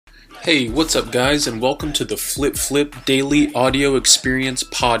Hey, what's up, guys, and welcome to the Flip Flip Daily Audio Experience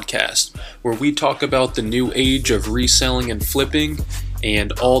Podcast, where we talk about the new age of reselling and flipping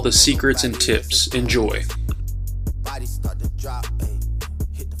and all the secrets and tips. Enjoy.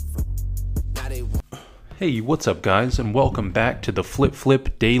 Hey, what's up, guys, and welcome back to the Flip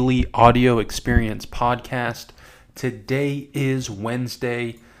Flip Daily Audio Experience Podcast. Today is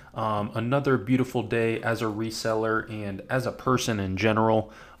Wednesday. Another beautiful day as a reseller and as a person in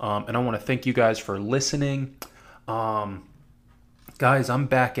general. And I want to thank you guys for listening. Guys, I'm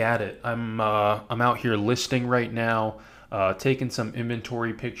back at it. I'm out here listing right now, taking some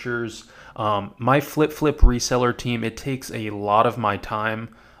inventory pictures. My Flip reseller team, it takes a lot of my time.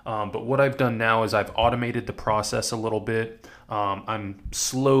 But what I've done now is I've automated the process a little bit. I'm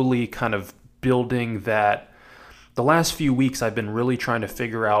slowly kind of building that. The last few weeks, I've been really trying to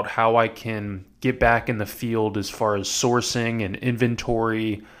figure out how I can get back in the field as far as sourcing and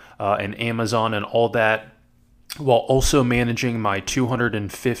inventory and Amazon and all that, while also managing my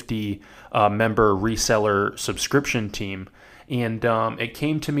 250 member reseller subscription team. And it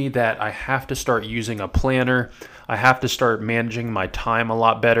came to me that I have to start using a planner. I have to start managing my time a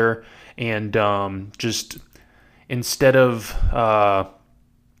lot better. And just instead of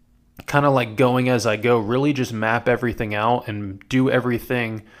kind of like going as I go, really just map everything out and do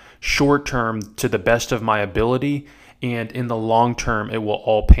everything short term to the best of my ability. And in the long term, it will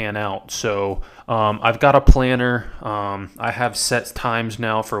all pan out. So I've got a planner. I have set times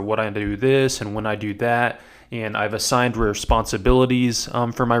now for what I do this and when I do that. And I've assigned responsibilities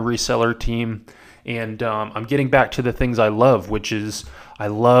for my reseller team. And I'm getting back to the things I love, which is I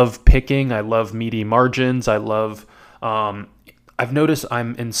love picking. I love meaty margins. I love I've noticed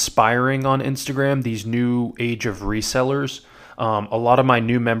I'm inspiring on Instagram these new age of resellers. A lot of my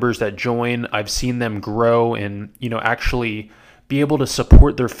new members that join, I've seen them grow and, actually be able to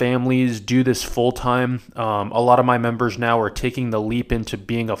support their families, do this full time. A lot of my members now are taking the leap into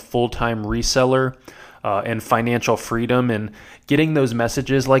being a full-time reseller and financial freedom, and getting those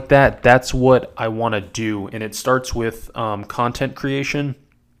messages like that. That's what I want to do. And it starts with content creation.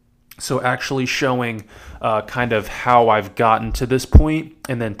 So actually showing kind of how I've gotten to this point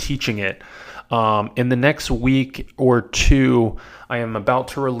and then teaching it. In the next week or two, I am about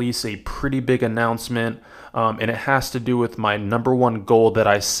to release a pretty big announcement, and it has to do with my number one goal that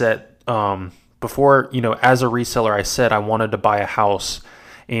I set before, as a reseller. I said I wanted to buy a house,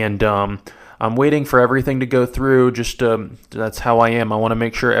 and I'm waiting for everything to go through. That's how I am. I want to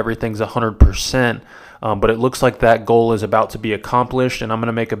make sure everything's 100%. But it looks like that goal is about to be accomplished, and I'm going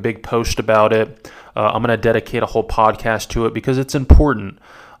to make a big post about it. I'm going to dedicate a whole podcast to it because it's important.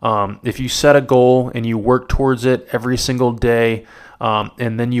 If you set a goal and you work towards it every single day,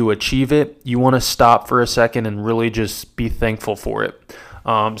 and then you achieve it, you want to stop for a second and really just be thankful for it.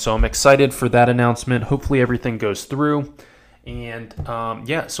 So I'm excited for that announcement. Hopefully everything goes through. And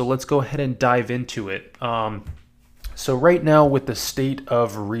so let's go ahead and dive into it. So right now with the state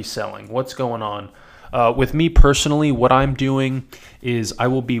of reselling, what's going on? With me personally, what I'm doing is I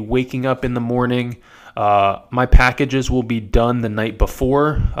will be waking up in the morning. My packages will be done the night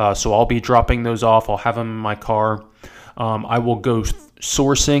before, so I'll be dropping those off. I'll have them in my car. I will go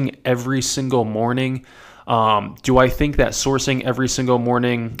sourcing every single morning. Do I think that sourcing every single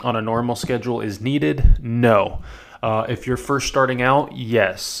morning on a normal schedule is needed? No. If you're first starting out,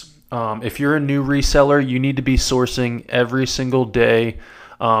 yes. If you're a new reseller, you need to be sourcing every single day.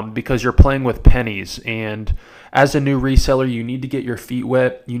 Because you're playing with pennies, and as a new reseller, you need to get your feet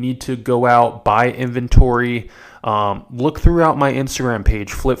wet. You need to go out, buy inventory. Look throughout my Instagram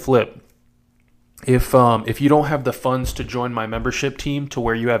page, Flip. If you don't have the funds to join my membership team, to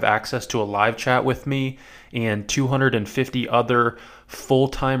where you have access to a live chat with me and 250 other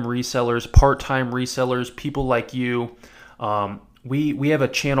full-time resellers, part-time resellers, people like you, we have a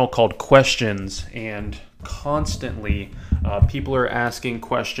channel called Questions, and constantly people are asking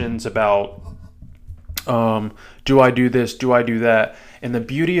questions about do I do this, do I do that? And the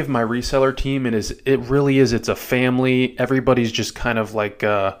beauty of my reseller team it's a family. Everybody's just kind of like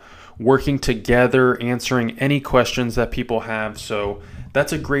working together, answering any questions that people have. So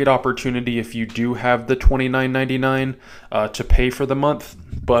that's a great opportunity if you do have the $29.99 to pay for the month.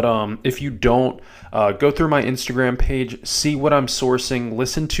 But if you don't, go through my Instagram page, see what I'm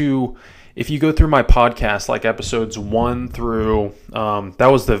sourcing, if you go through my podcast, like episodes 1 through, that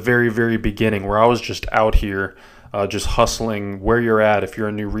was the very, very beginning where I was just out here just hustling where you're at. If you're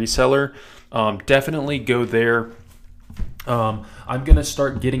a new reseller, definitely go there. I'm going to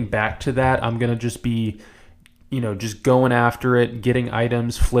start getting back to that. I'm going to just be just going after it, getting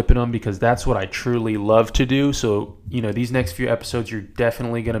items, flipping them, because that's what I truly love to do. So, these next few episodes, you're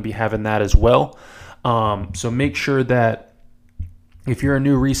definitely going to be having that as well. So make sure that if you're a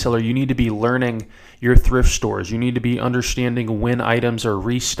new reseller, you need to be learning your thrift stores. You need to be understanding when items are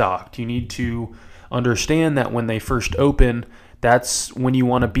restocked. You need to understand that when they first open, that's when you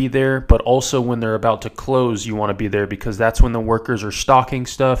want to be there, but also when they're about to close, you want to be there, because that's when the workers are stocking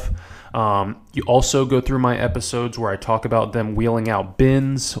stuff. You also go through my episodes where I talk about them wheeling out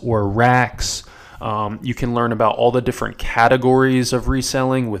bins or racks. You can learn about all the different categories of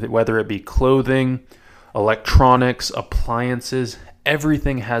reselling, with it, whether it be clothing, electronics, appliances.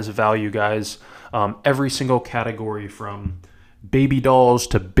 Everything has value, guys. Every single category, from baby dolls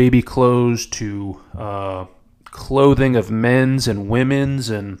to baby clothes to clothing of men's and women's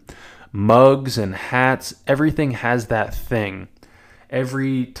and mugs and hats. Everything has that thing.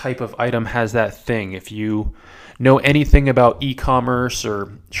 Every type of item has that thing. If you know anything about e-commerce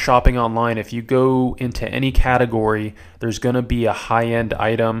or shopping online, if you go into any category, there's going to be a high-end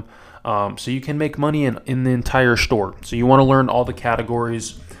item. So you can make money in the entire store. So you want to learn all the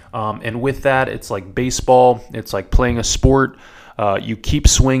categories. And with that, it's like baseball. It's like playing a sport. You keep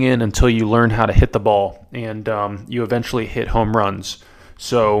swinging until you learn how to hit the ball, and you eventually hit home runs.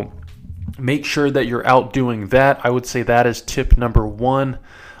 So make sure that you're out doing that. I would say that is tip number one.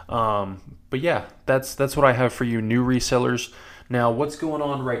 But yeah, that's what I have for you new resellers. Now, what's going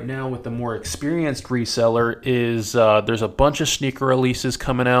on right now with the more experienced reseller is there's a bunch of sneaker releases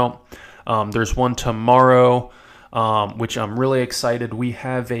coming out. There's one tomorrow, which I'm really excited. We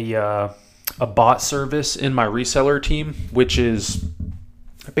have a bot service in my reseller team, which is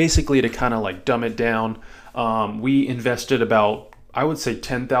basically to kind of like dumb it down. We invested about, I would say,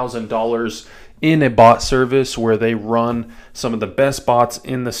 $10,000 in a bot service where they run some of the best bots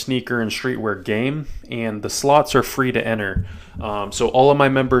in the sneaker and streetwear game, and the slots are free to enter. So all of my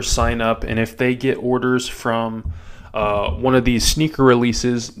members sign up, and if they get orders from one of these sneaker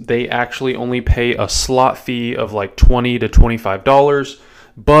releases, they actually only pay a slot fee of like $20 to $25.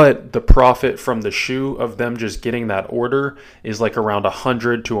 But the profit from the shoe of them just getting that order is like around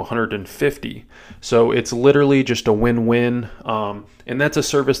 $100 to $150. So it's literally just a win-win. And that's a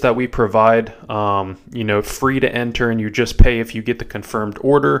service that we provide, free to enter, and you just pay if you get the confirmed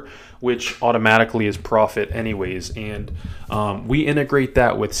order, which automatically is profit anyways. And we integrate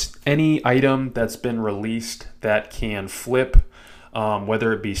that with any item that's been released that can flip,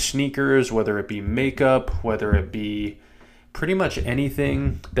 whether it be sneakers, whether it be makeup, whether it be pretty much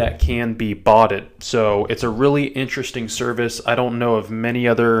anything that can be botted. So it's a really interesting service. I don't know of many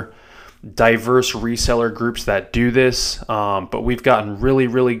other diverse reseller groups that do this, but we've gotten really,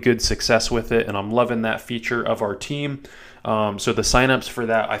 really good success with it, and I'm loving that feature of our team. So the signups for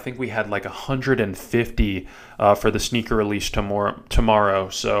that, I think we had like 150 for the sneaker release tomorrow.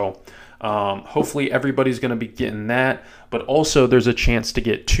 So hopefully everybody's going to be getting that, but also there's a chance to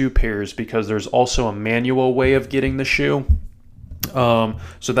get 2 pairs, because there's also a manual way of getting the shoe.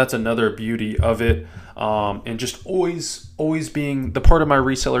 So that's another beauty of it. And just always being the part of my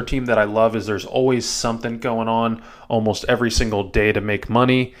reseller team that I love is there's always something going on almost every single day to make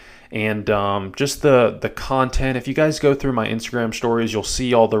money. And just the content, if you guys go through my Instagram stories, you'll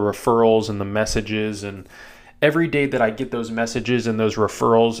see all the referrals and the messages, and every day that I get those messages and those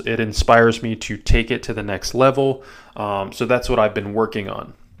referrals, it inspires me to take it to the next level. So that's what I've been working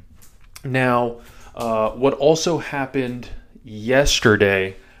on. Now, what also happened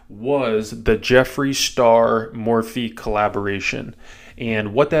yesterday was the Jeffree Star Morphe collaboration.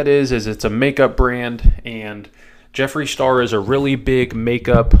 And what that is it's a makeup brand, and Jeffree Star is a really big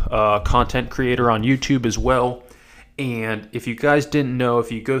makeup content creator on YouTube as well. And if you guys didn't know,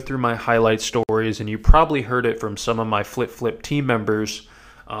 if you go through my highlight stories, and you probably heard it from some of my Flip team members,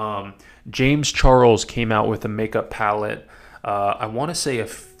 James Charles came out with a makeup palette, I want to say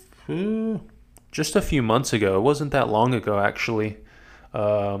just a few months ago. It wasn't that long ago, actually.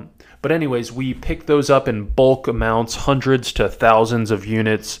 But anyways, we picked those up in bulk amounts, hundreds to thousands of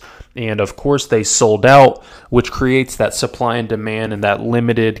units. And of course, they sold out, which creates that supply and demand and that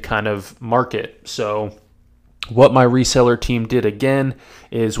limited kind of market. So what my reseller team did again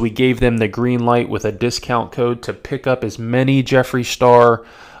is we gave them the green light with a discount code to pick up as many Jeffree Star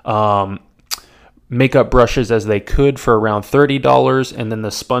makeup brushes as they could for around $30, and then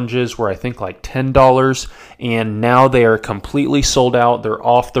the sponges were I think like $10, and now they are completely sold out. They're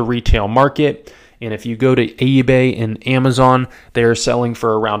off the retail market, and if you go to eBay and Amazon, they are selling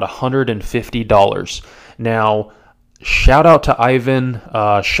for around $150. Now, shout out to Ivan.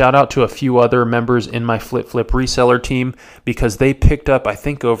 Shout out to a few other members in my Flip reseller team, because they picked up, I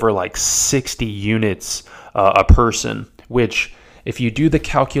think, over like 60 units a person, which if you do the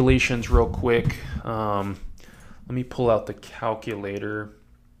calculations real quick, let me pull out the calculator.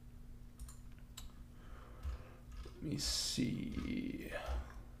 Let me see.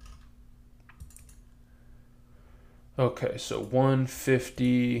 Okay, so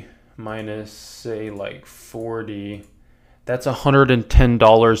 150 minus, say, like 40, that's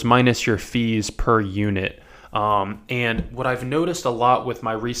 $110 minus your fees per unit. And what I've noticed a lot with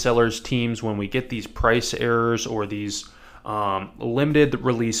my resellers teams, when we get these price errors or these limited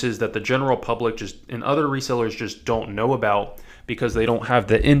releases that the general public and other resellers just don't know about, because they don't have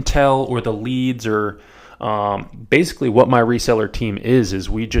the intel or the leads, or basically what my reseller team is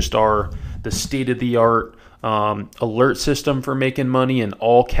we just are the state-of-the-art alert system for making money in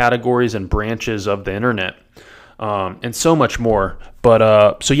all categories and branches of the internet, and so much more.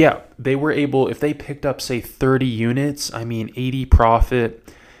 But so yeah, they were able, if they picked up, say, 30 units, 80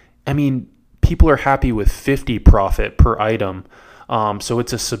 profit. People are happy with 50 profit per item. So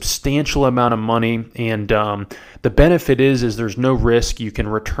it's a substantial amount of money, and the benefit is there's no risk. You can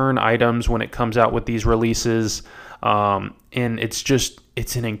return items when it comes out with these releases, and it's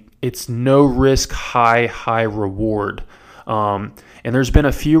no risk, high reward. And there's been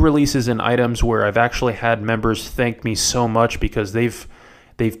a few releases in items where I've actually had members thank me so much, because they've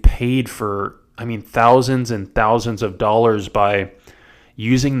paid for thousands and thousands of dollars by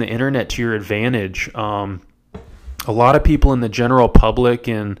using the internet to your advantage. A lot of people in the general public,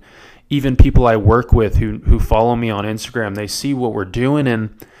 and even people I work with who follow me on Instagram, they see what we're doing and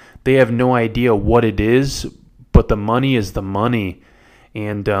they have no idea what it is, but the money is the money.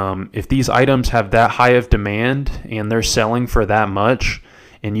 And if these items have that high of demand and they're selling for that much,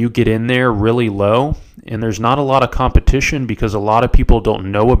 and you get in there really low, and there's not a lot of competition because a lot of people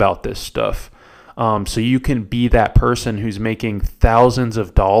don't know about this stuff. So you can be that person who's making thousands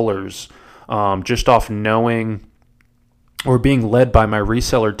of dollars just off knowing or being led by my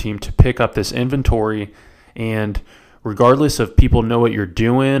reseller team to pick up this inventory. And regardless of people know what you're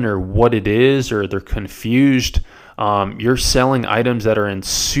doing or what it is, or they're confused, you're selling items that are in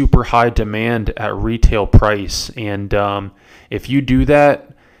super high demand at retail price. And if you do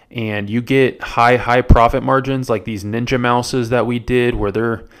that and you get high profit margins, like these Ninja Mouses that we did, where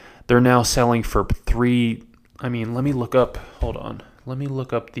they're now selling for let me look up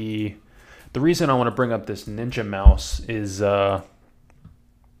the reason I want to bring up this Ninja Mouse is, let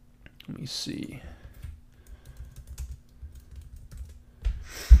me see.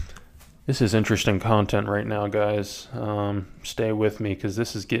 This is interesting content right now, guys. Stay with me, because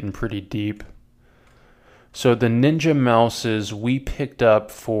this is getting pretty deep. So the Ninja Mouses we picked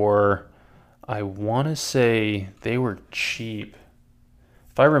up for, I want to say they were cheap.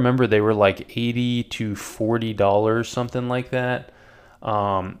 If I remember, they were like $80 to $40, something like that.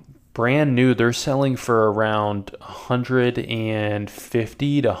 Brand new, they're selling for around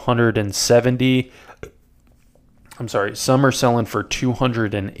 $150 to $170. I'm sorry, some are selling for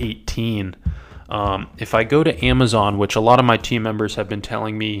 $218. If I go to Amazon, which a lot of my team members have been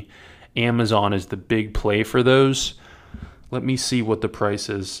telling me Amazon is the big play for those, let me see what the price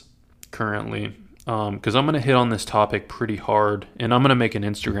is currently. Because I'm going to hit on this topic pretty hard, and I'm going to make an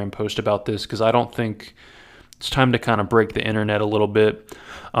Instagram post about this, because I don't think it's time to kind of break the internet a little bit.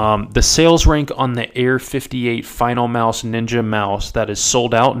 The sales rank on the Air 58 Final Mouse Ninja Mouse that is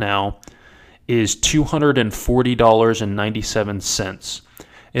sold out now is $240.97.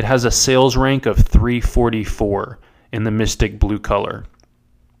 It has a sales rank of 344 in the Mystic Blue color.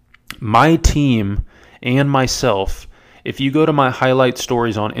 My team and myself, if you go to my highlight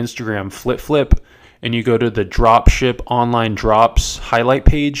stories on Instagram, Flip, and you go to the Dropship Online Drops highlight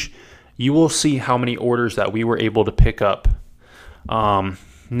page, you will see how many orders that we were able to pick up.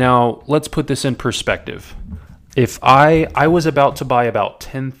 Now, let's put this in perspective. If I was about to buy about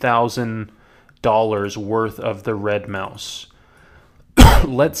 $10,000 worth of the red mouse,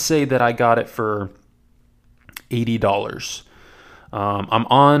 let's say that I got it for $80. I'm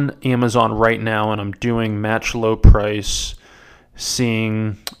on Amazon right now, and I'm doing match low price,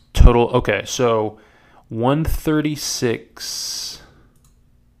 seeing total. Okay, so 136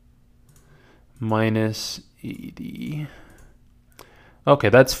 minus 80. Okay,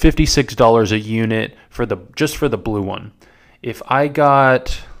 that's $56 a unit for just for the blue one. If I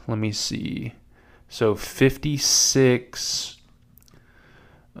got, let me see, so 56.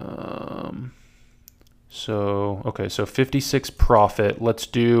 So 56 profit. Let's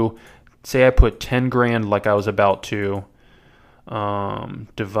do, say I put 10 grand like I was about to,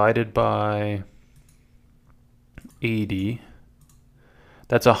 divided by, 80.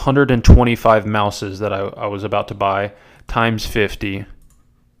 That's 125 mouses that I was about to buy times 50.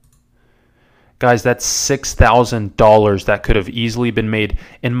 Guys, that's $6,000 that could have easily been made.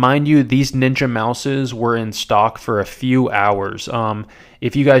 And mind you, these Ninja mouses were in stock for a few hours.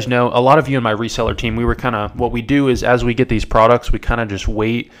 If you guys know, a lot of you in my reseller team, we were kind of, what we do is as we get these products, we kind of just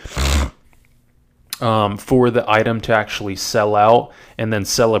wait for the item to actually sell out and then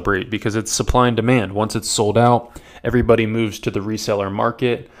celebrate, because it's supply and demand. Once it's sold out, everybody moves to the reseller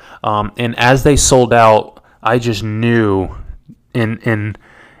market. And as they sold out, I just knew in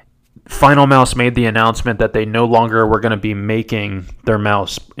Final Mouse made the announcement that they no longer were going to be making their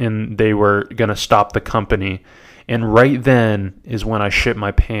mouse and they were going to stop the company. And right then is when I shit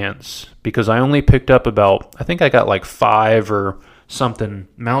my pants, because I only picked up about, I think I got like 5 or something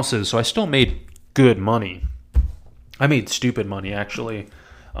mouses. So I still made good money. I made stupid money, actually.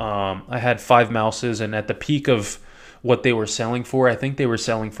 I had 5 mouses, and at the peak of what they were selling for, I think they were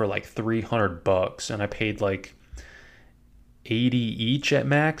selling for like $300, and I paid like 80 each at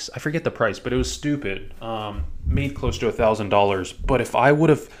max. I forget the price, but it was stupid. Made close to $1,000. But if I would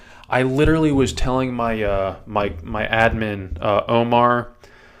have, I literally was telling my my admin Omar,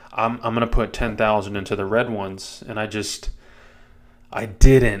 I'm gonna put 10,000 into the red ones, and I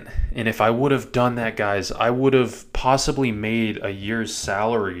didn't. And if I would have done that, guys, I would have possibly made a year's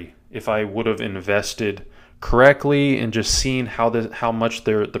salary if I would have invested correctly and just seen how much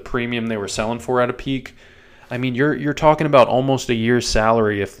the premium they were selling for at a peak. I mean, you're talking about almost a year's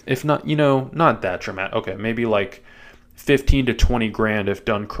salary, if not, not that dramatic. Okay, maybe like 15 to 20 grand if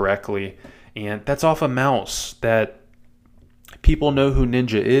done correctly. And that's off a mouse that people know who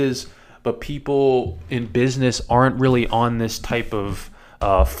Ninja is, but people in business aren't really on this type of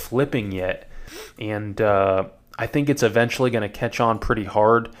flipping yet. And I think it's eventually going to catch on pretty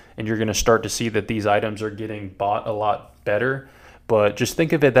hard, and you're going to start to see that these items are getting bought a lot better. But just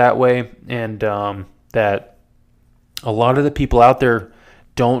think of it that way, and that a lot of the people out there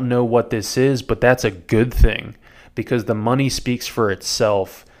don't know what this is, but that's a good thing, because the money speaks for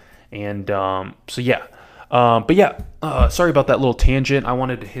itself. And sorry about that little tangent. I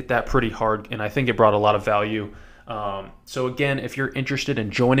wanted to hit that pretty hard, and I think it brought a lot of value. So again, if you're interested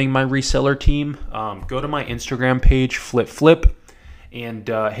in joining my reseller team, go to my Instagram page, FlipFlip, and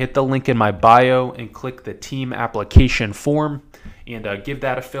hit the link in my bio and click the team application form, and give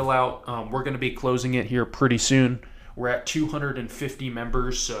that a fill out. We're going to be closing it here pretty soon. We're at 250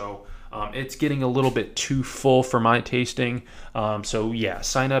 members, so it's getting a little bit too full for my tasting. So yeah,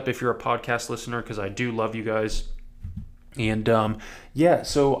 sign up if you're a podcast listener, because I do love you guys. And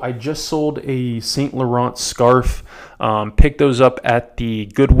so I just sold a Saint Laurent scarf. Picked those up at the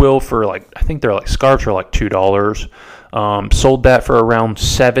Goodwill for I think they're scarves are like $2. Sold that for around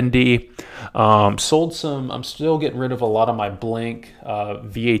 $70. Sold some. I'm still getting rid of a lot of my blank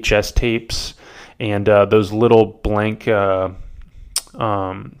VHS tapes and those little blank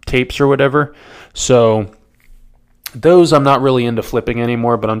tapes or whatever. So those I'm not really into flipping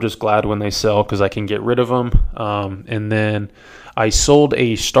anymore, but I'm just glad when they sell because I can get rid of them. And then I sold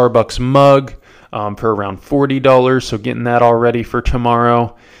a Starbucks mug for around $40, so getting that all ready for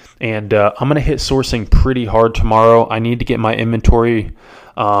tomorrow. And I'm going to hit sourcing pretty hard tomorrow. I need to get my inventory.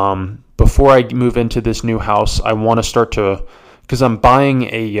 Before I move into this new house, I want to start to, because I'm buying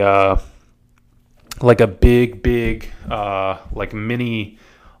a big mini,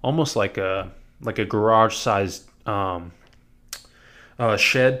 almost like a garage-sized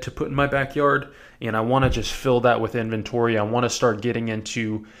shed to put in my backyard, and I want to just fill that with inventory. I want to start getting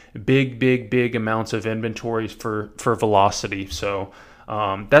into big amounts of inventory for Velocity. So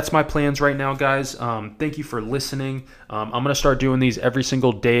that's my plans right now, guys. Thank you for listening. I'm going to start doing these every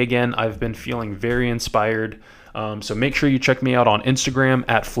single day again. I've been feeling very inspired. So make sure you check me out on Instagram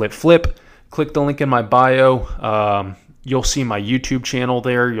at FlipFlip. Click the link in my bio. You'll see my YouTube channel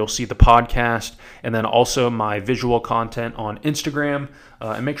there. You'll see the podcast, and then also my visual content on Instagram.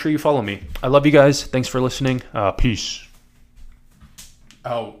 And make sure you follow me. I love you guys. Thanks for listening. Peace.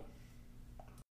 Out.